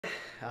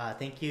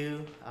Thank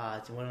you. I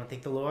want to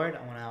thank the Lord.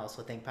 I want to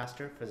also thank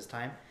Pastor for this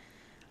time,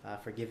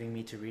 for giving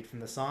me to read from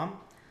the Psalm.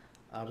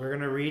 We're going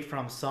to read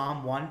from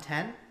Psalm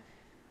 110.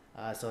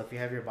 So if you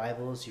have your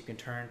Bibles, you can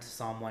turn to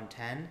Psalm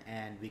 110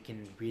 and we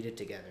can read it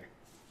together.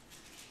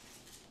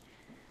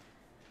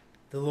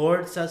 The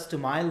Lord says to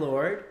my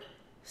Lord,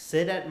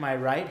 "Sit at my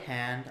right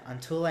hand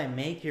until I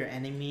make your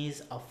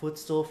enemies a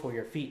footstool for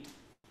your feet."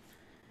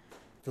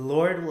 The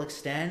Lord will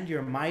extend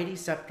your mighty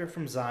scepter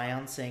from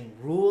Zion, saying,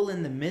 "Rule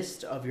in the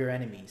midst of your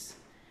enemies."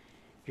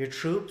 Your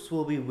troops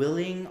will be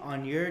willing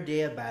on your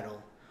day of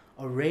battle,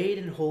 arrayed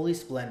in holy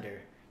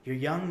splendor. Your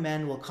young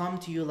men will come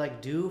to you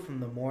like dew from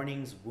the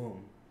morning's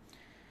womb.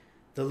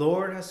 The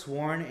Lord has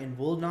sworn and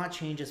will not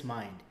change his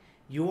mind.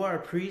 You are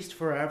a priest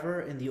forever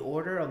in the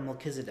order of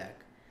Melchizedek.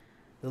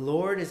 The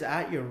Lord is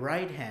at your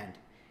right hand.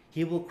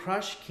 He will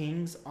crush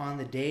kings on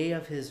the day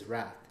of his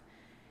wrath.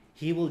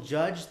 He will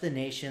judge the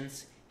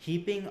nations,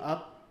 heaping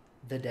up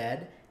the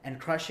dead and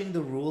crushing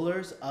the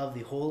rulers of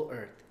the whole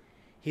earth.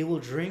 He will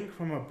drink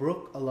from a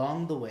brook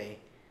along the way,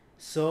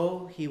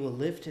 so he will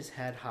lift his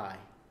head high.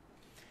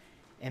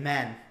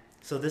 Amen.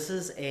 So this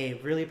is a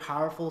really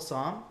powerful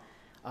psalm.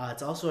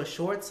 It's also a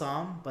short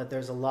psalm, but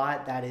there's a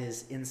lot that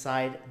is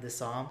inside the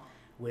psalm,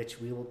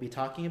 which we will be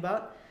talking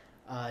about.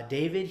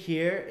 David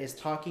here is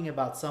talking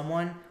about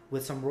someone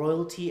with some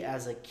royalty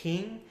as a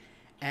king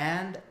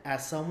and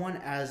as someone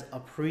as a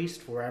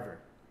priest forever.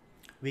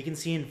 We can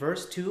see in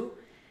verse 2,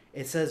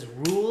 it says,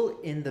 "Rule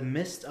in the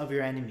midst of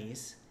your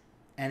enemies."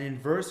 And in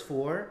verse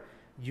 4,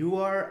 "You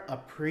are a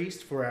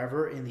priest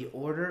forever in the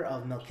order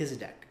of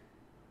Melchizedek."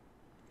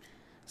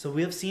 So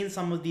we have seen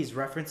some of these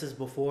references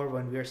before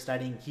when we were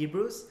studying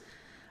Hebrews.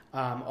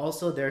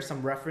 Also, there are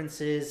some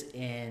references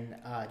in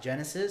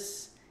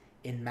Genesis,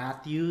 in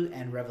Matthew,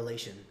 and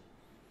Revelation.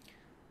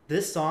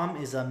 This psalm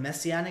is a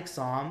messianic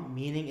psalm,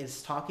 meaning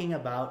it's talking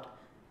about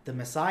the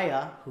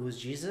Messiah, who is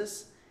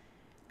Jesus.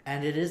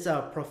 And it is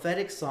a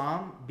prophetic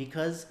psalm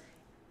because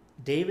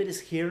David is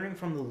hearing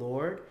from the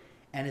Lord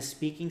and is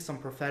speaking some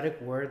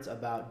prophetic words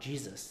about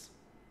Jesus.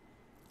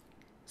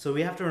 So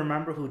we have to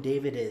remember who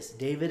David is.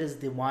 David is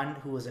the one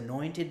who was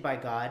anointed by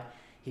God.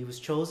 He was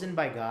chosen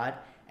by God.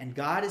 And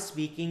God is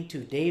speaking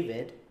to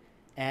David.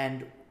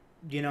 And,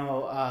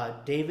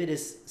 David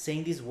is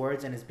saying these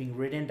words and it's being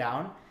written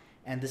down.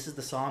 And this is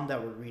the psalm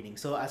that we're reading.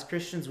 So as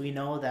Christians, we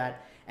know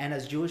that, and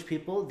as Jewish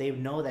people, they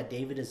know that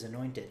David is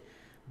anointed.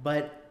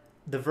 But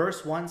the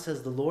verse 1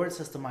 says, "The Lord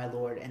says to my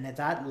Lord." And at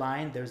that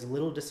line, there's a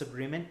little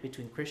disagreement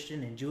between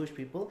Christian and Jewish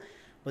people.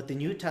 But the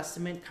New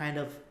Testament kind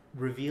of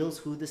reveals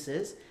who this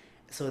is.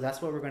 So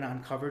that's what we're going to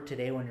uncover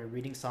today when we're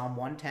reading Psalm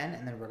 110.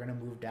 And then we're going to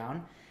move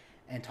down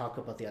and talk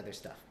about the other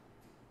stuff.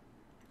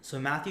 So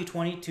Matthew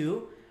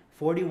 22,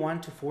 41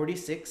 to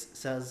 46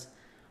 says,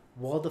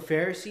 "While the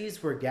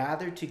Pharisees were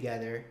gathered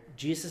together,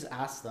 Jesus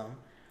asked them,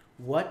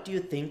 'What do you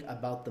think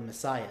about the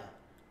Messiah?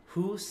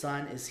 Whose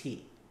son is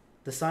he?'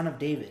 'The son of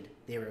David,'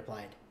 they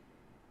replied.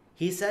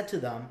 He said to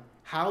them,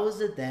 'How is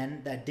it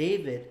then that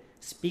David,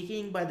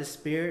 speaking by the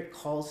Spirit,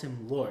 calls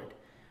him Lord?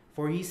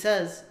 For he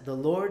says, the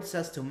Lord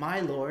says to my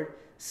Lord,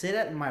 sit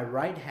at my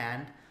right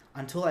hand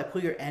until I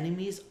put your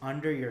enemies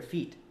under your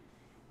feet.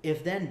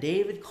 If then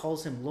David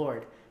calls him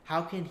Lord,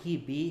 how can he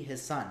be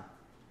his son?'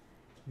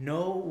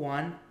 No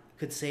one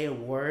could say a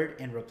word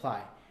in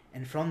reply.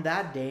 And from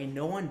that day,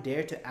 no one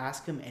dared to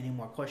ask him any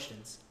more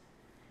questions."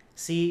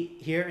 See,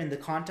 here in the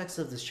context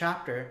of this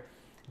chapter,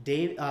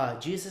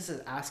 Jesus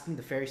is asking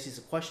the Pharisees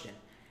a question.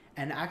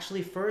 And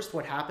actually, first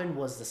what happened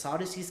was the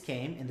Sadducees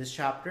came in this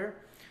chapter,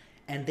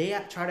 and they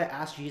tried to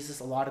ask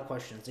Jesus a lot of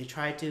questions. They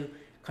tried to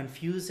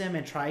confuse him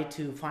and try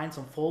to find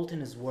some fault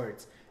in his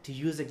words to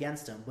use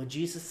against him, but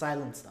Jesus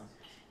silenced them.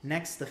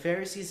 Next, the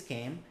Pharisees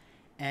came,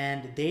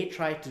 and they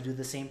tried to do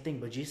the same thing,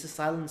 but Jesus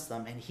silenced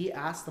them, and he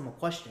asked them a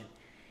question.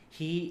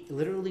 He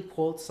literally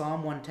quotes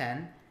Psalm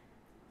 110,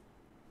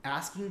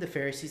 asking the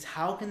Pharisees,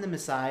 how can the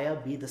Messiah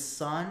be the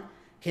son,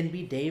 can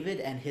be David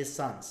and his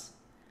sons?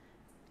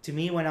 To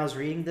me, when I was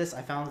reading this,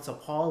 I found this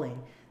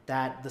appalling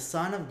that the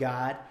Son of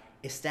God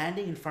is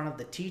standing in front of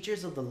the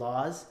teachers of the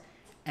laws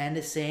and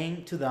is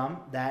saying to them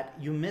that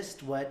you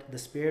missed what the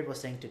Spirit was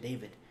saying to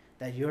David,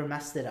 that you're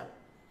messed it up.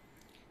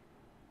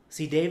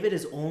 See, David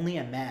is only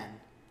a man,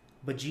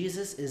 but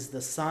Jesus is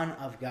the Son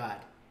of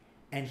God.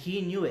 And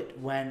he knew it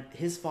when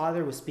his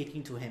Father was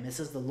speaking to him. It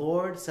says, "The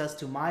Lord says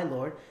to my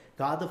Lord,"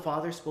 God the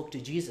Father spoke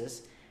to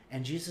Jesus,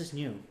 and Jesus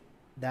knew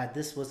that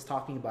this was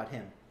talking about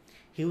him.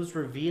 He was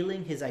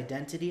revealing his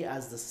identity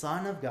as the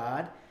Son of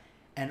God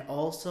and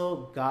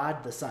also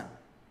God the Son.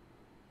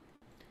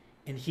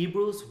 In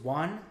Hebrews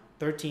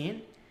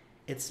 1:13,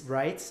 it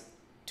writes,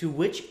 "To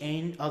which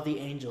of the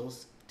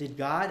angels did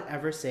God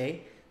ever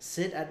say,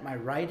 'Sit at my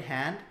right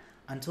hand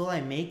until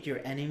I make your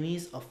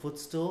enemies a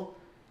footstool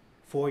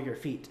for your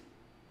feet'?"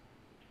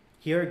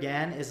 Here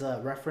again is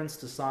a reference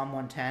to Psalm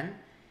 110.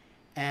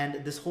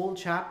 And this whole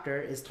chapter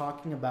is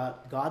talking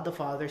about God the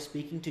Father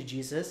speaking to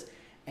Jesus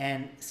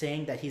and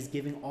saying that he's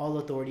giving all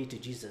authority to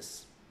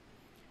Jesus.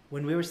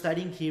 When we were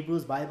studying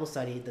Hebrews Bible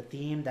study, the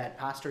theme that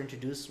Pastor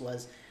introduced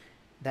was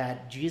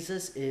that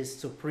Jesus is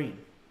supreme,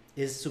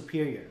 is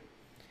superior.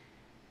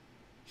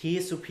 He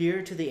is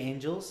superior to the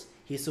angels,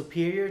 he's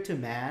superior to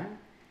man,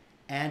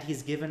 and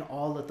he's given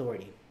all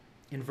authority.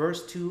 In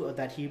verse 2 of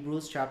that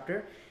Hebrews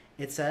chapter,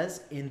 it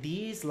says, "In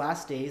these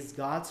last days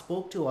God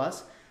spoke to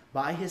us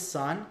by his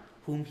Son,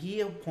 whom he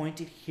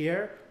appointed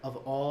heir of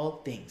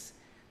all things,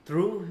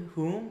 through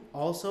whom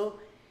also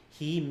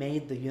he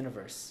made the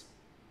universe."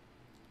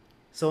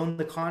 So in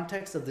the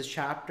context of this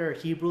chapter,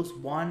 Hebrews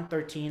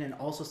 1:13 and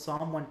also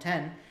Psalm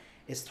 110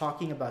 is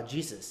talking about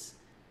Jesus.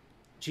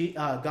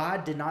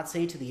 God did not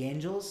say to the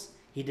angels,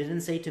 he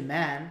didn't say to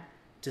man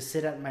to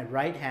sit at my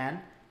right hand,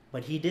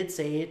 but he did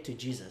say it to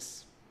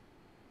Jesus.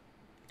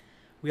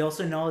 We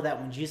also know that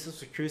when Jesus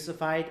was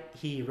crucified,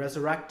 he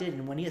resurrected,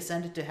 and when he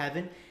ascended to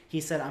heaven, he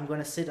said, "I'm going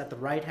to sit at the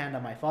right hand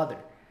of my Father."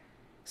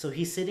 So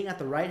he's sitting at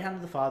the right hand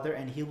of the Father,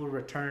 and he will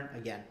return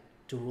again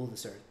to rule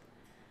this earth.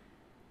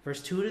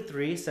 Verse 2 to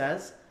 3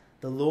 says,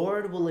 "The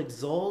Lord will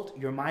exalt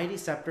your mighty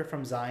scepter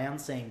from Zion,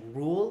 saying,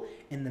 'Rule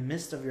in the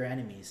midst of your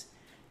enemies.'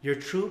 Your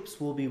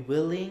troops will be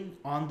willing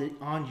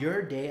on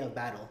your day of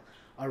battle.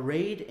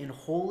 Arrayed in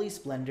holy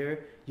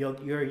splendor,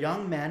 your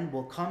young men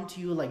will come to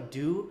you like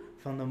dew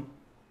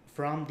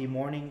from the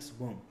morning's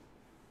womb."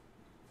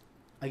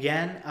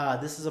 Again,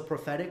 this is a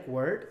prophetic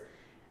word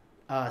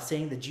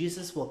saying that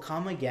Jesus will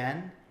come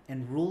again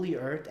and rule the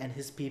earth and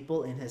his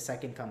people in his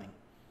second coming.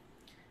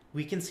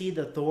 We can see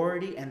the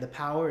authority and the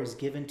power is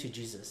given to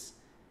Jesus.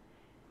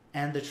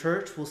 And the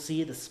church will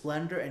see the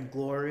splendor and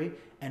glory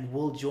and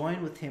will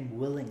join with him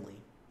willingly.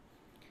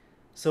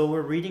 So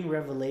we're reading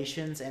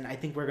Revelations, and I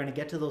think we're going to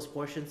get to those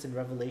portions in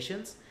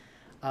Revelations.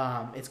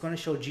 It's going to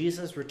show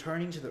Jesus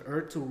returning to the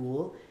earth to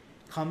rule,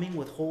 coming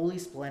with holy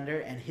splendor,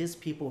 and his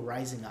people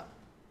rising up.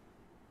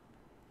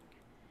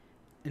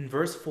 In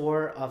verse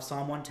 4 of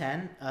Psalm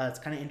 110, it's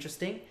kind of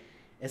interesting.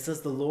 It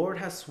says, "The Lord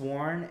has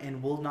sworn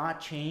and will not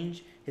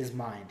change his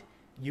mind.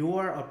 You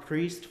are a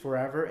priest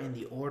forever in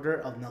the order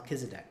of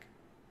Melchizedek."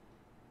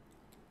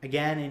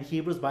 Again, in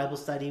Hebrews Bible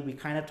study, we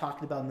kind of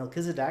talked about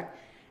Melchizedek,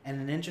 and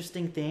an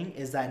interesting thing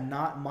is that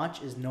not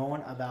much is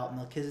known about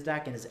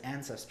Melchizedek and his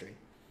ancestry.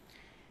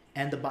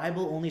 And the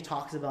Bible only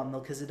talks about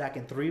Melchizedek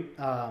in three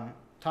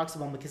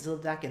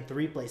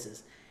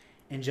places.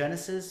 In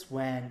Genesis,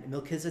 when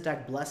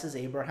Melchizedek blesses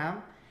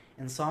Abraham,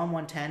 in Psalm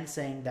 110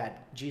 saying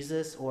that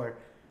Jesus or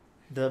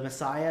the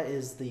Messiah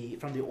is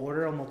from the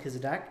order of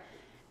Melchizedek,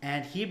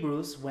 and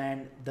Hebrews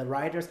when the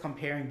writer is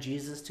comparing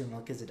Jesus to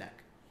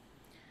Melchizedek.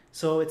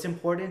 So it's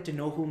important to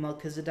know who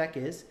Melchizedek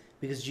is,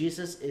 because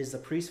Jesus is the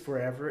priest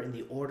forever in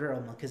the order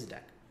of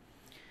Melchizedek.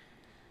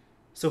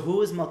 So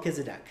who is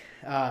Melchizedek?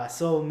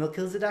 So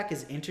Melchizedek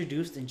is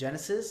introduced in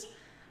Genesis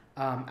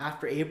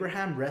after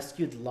Abraham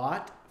rescued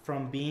Lot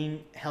from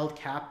being held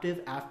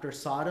captive after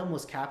Sodom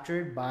was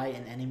captured by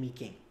an enemy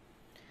king.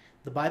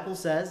 The Bible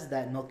says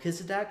that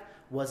Melchizedek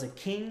was a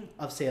king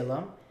of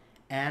Salem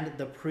and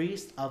the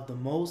priest of the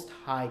Most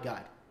High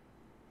God.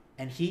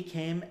 And he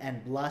came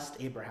and blessed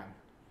Abraham.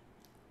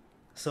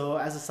 So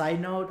as a side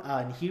note,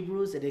 in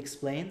Hebrews it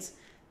explains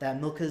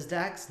that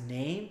Melchizedek's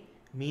name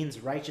means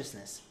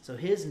righteousness. So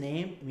his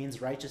name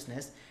means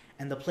righteousness,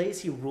 and the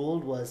place he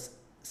ruled was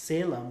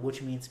Salem,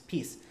 which means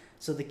peace.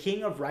 So the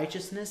king of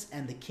righteousness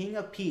and the king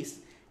of peace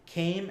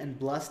came and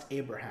blessed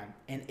Abraham,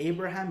 and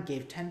Abraham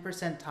gave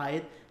 10%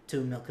 tithe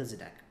to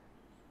Melchizedek.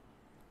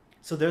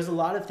 So there's a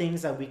lot of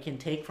things that we can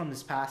take from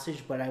this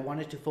passage, but I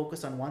wanted to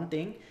focus on one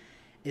thing,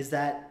 is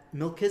that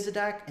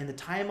Melchizedek in the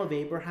time of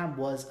Abraham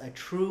was a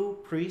true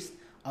priest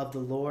of the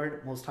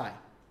Lord Most High.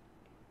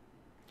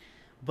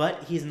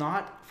 But he's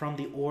not from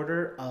the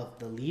order of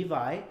the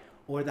Levi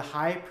or the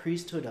high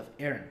priesthood of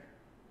Aaron.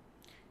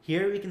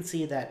 Here we can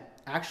see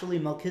that actually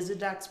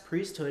Melchizedek's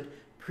priesthood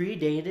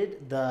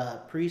predated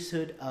the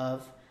priesthood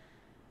of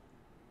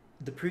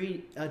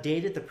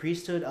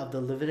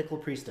the Levitical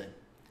priesthood.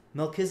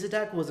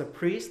 Melchizedek was a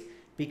priest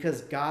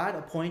because God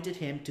appointed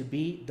him to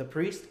be the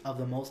priest of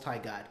the Most High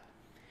God.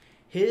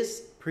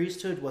 His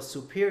priesthood was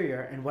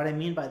superior, and what I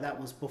mean by that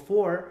was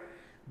before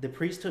the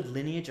priesthood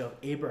lineage of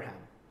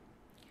Abraham.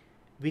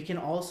 We can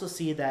also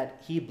see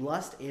that he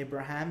blessed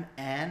Abraham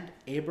and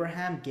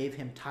Abraham gave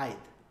him tithe.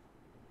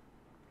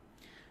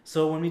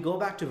 So when we go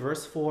back to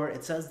verse 4,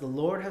 it says, "The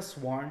Lord has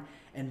sworn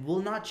and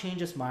will not change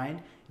his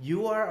mind.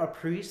 You are a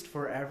priest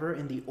forever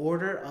in the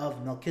order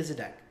of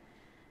Melchizedek."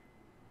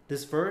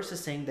 This verse is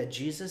saying that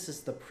Jesus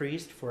is the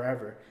priest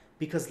forever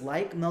because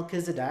like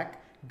Melchizedek,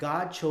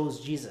 God chose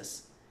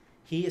Jesus.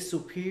 He is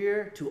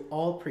superior to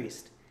all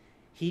priests.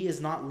 He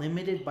is not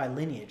limited by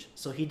lineage.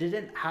 So he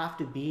didn't have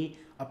to be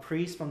a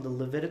priest from the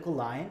Levitical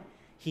line.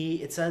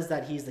 It says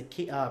that he's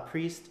the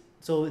priest.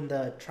 So in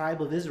the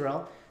tribe of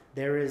Israel,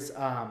 there is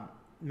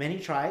many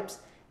tribes,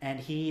 and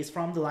he is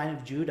from the line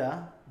of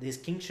Judah, his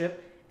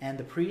kingship, and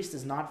the priest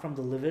is not from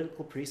the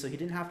Levitical priest, so he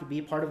didn't have to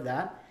be part of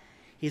that.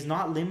 He's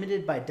not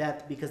limited by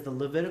death because the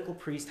Levitical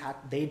priest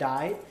they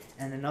died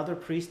and another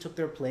priest took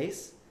their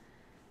place.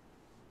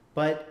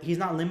 But he's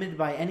not limited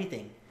by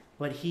anything,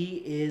 but he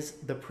is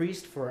the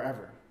priest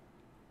forever.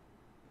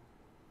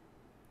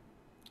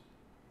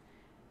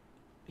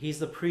 He's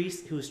the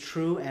priest who is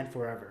true and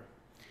forever.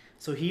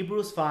 So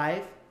Hebrews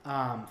 5,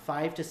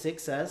 5 to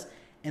 6 says,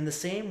 in the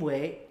same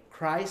way,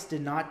 Christ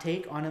did not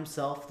take on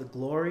himself the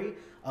glory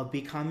of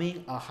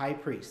becoming a high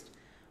priest.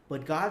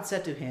 But God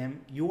said to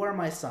him, you are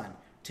my son.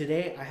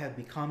 Today I have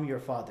become your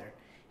father.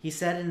 He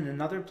said in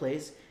another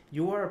place,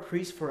 you are a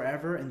priest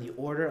forever in the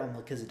order of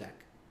Melchizedek.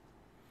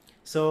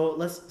 So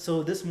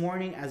this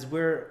morning, as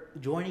we're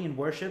joining in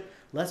worship,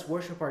 let's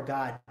worship our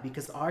God,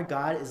 because our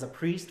God is a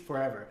priest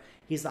forever.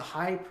 He's a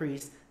high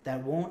priest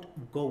that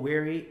won't go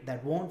weary,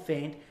 that won't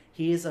faint.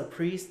 He is a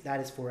priest that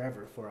is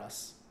forever for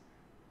us.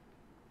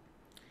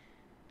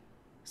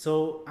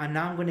 So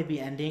I'm going to be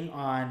ending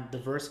on the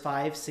verse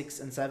 5, 6,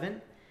 and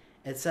 7.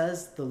 It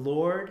says, the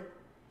Lord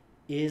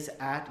is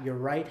at your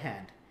right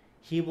hand.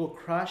 He will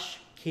crush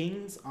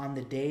kings on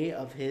the day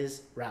of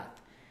his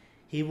wrath.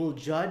 He will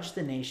judge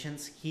the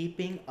nations,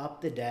 heaping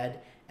up the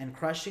dead and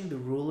crushing the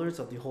rulers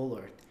of the whole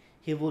earth.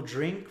 He will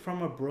drink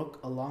from a brook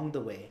along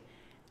the way,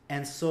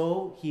 and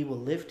so he will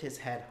lift his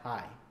head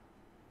high.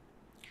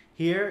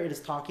 Here it is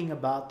talking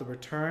about the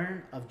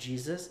return of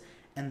Jesus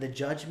and the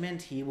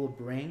judgment he will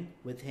bring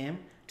with him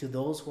to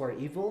those who are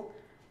evil,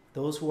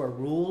 those who are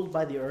ruled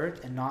by the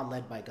earth and not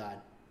led by God.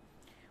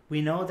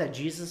 We know that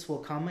Jesus will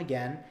come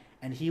again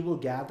and he will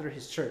gather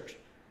his church.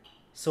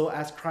 So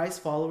as Christ's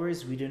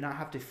followers, we do not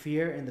have to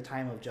fear in the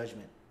time of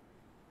judgment.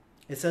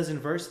 It says in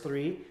verse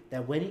 3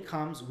 that when he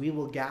comes, we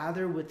will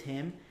gather with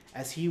him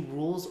as he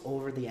rules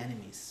over the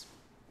enemies.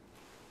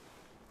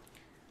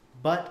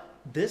 But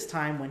this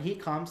time when he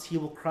comes, he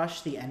will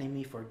crush the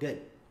enemy for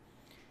good.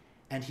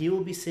 And he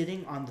will be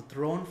sitting on the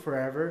throne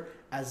forever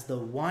as the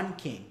one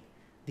king,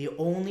 the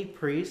only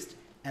priest,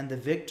 and the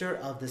victor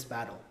of this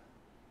battle.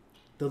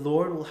 The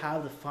Lord will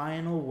have the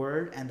final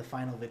word and the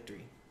final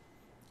victory.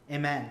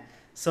 Amen.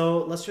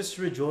 So let's just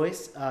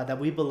rejoice that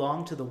we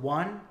belong to the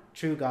one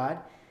true God.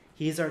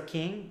 He is our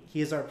king,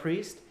 he is our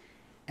priest,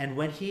 and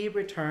when he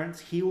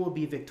returns, he will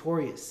be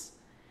victorious,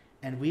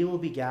 and we will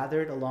be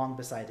gathered along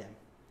beside him.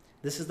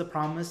 This is the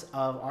promise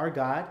of our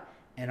God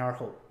and our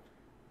hope.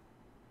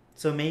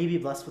 So may you be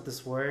blessed with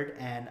this word,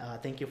 and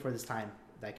thank you for this time.